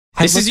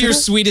This is your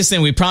sweetest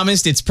thing. We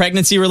promised it's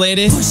pregnancy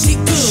related.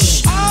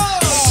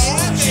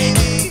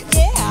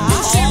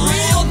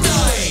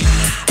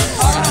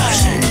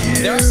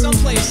 There are some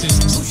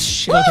places.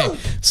 Okay,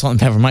 salt and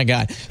pepper. My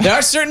God, there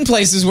are certain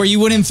places where you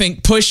wouldn't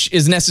think push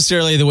is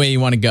necessarily the way you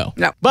want to go.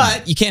 No,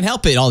 but you can't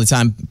help it all the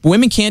time.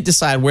 Women can't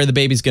decide where the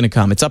baby's going to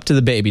come. It's up to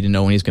the baby to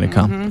know when he's going to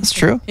come. That's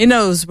true. He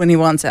knows when he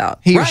wants out.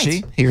 He or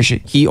she. He or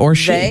she. He or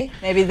she. They.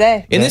 Maybe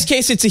they. In this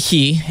case, it's a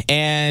he.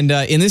 And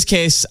in this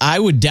case, I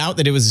would doubt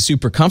that it was a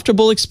super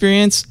comfortable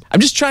experience. I'm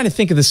just trying to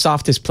think of the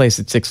softest place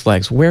at Six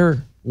Flags.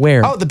 Where?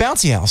 Oh, the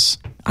bouncy house.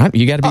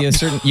 You got to be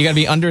You got to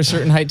be under a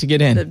certain height to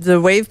get in.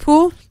 The wave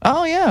pool.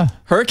 Oh yeah.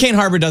 Hurricane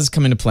Harbor does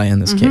come into play in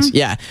this case.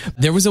 Yeah,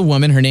 there was a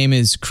woman. Her name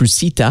is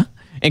Crucita,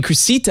 and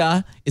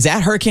Crucita is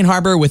at Hurricane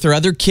Harbor with her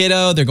other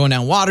kiddo. They're going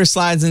down water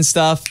slides and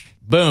stuff.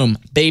 Boom,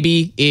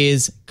 baby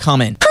is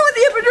coming.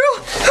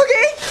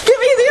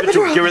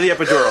 Give her the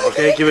epidural,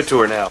 okay? Give it to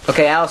her now.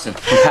 Okay, Allison,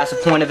 we're past the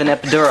point of an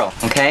epidural,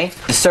 okay?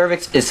 The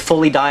cervix is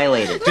fully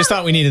dilated. Just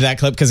thought we needed that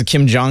clip because of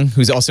Kim Jong,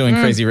 who's also in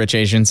Crazy Rich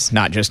Asians,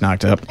 not just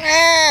knocked up.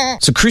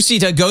 So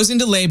Crucita goes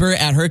into labor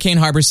at Hurricane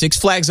Harbor, Six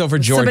Flags over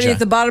Georgia. Somebody at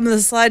the bottom of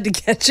the slide to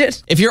catch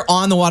it. If you're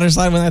on the water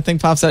slide when that thing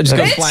pops out, just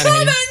go flying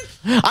ahead.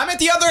 I'm at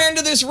the other end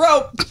of this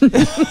rope.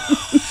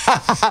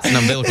 It's an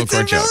umbilical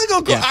cord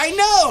joke. Yeah. I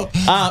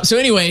know. So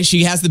anyway,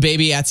 she has the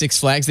baby at Six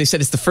Flags. They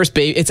said it's the first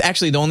baby. It's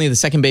actually only the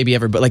second baby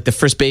ever, but like the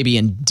first baby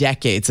in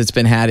decades that's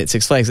been had at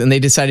Six Flags. And they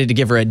decided to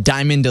give her a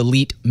Diamond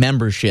Elite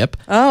membership.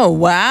 Oh,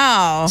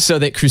 wow. So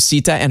that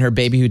Crucita and her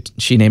baby, who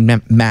she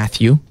named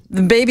Matthew.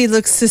 The baby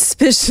looks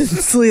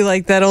suspiciously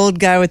like that old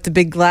guy with the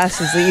big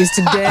glasses that used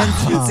to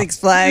dance at Six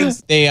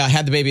Flags. They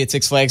had the baby at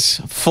Six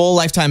Flags, full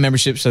lifetime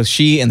membership, so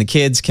she and the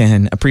kids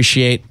can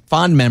appreciate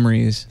fond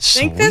memories.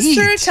 Think this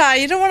through, Ty.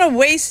 You don't want to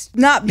waste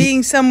not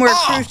being somewhere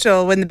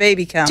crucial when the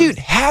baby comes. Dude,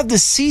 have the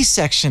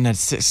C-section at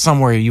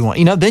somewhere you want.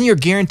 You know, then you're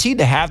guaranteed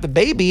to have the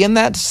baby in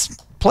that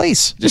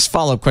place. Just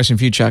follow-up question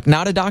for you, Chuck.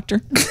 Not a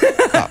doctor?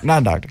 No,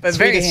 not a doctor. But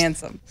very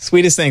handsome.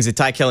 Sweetest things at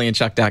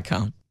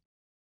TyKellyandChuck.com.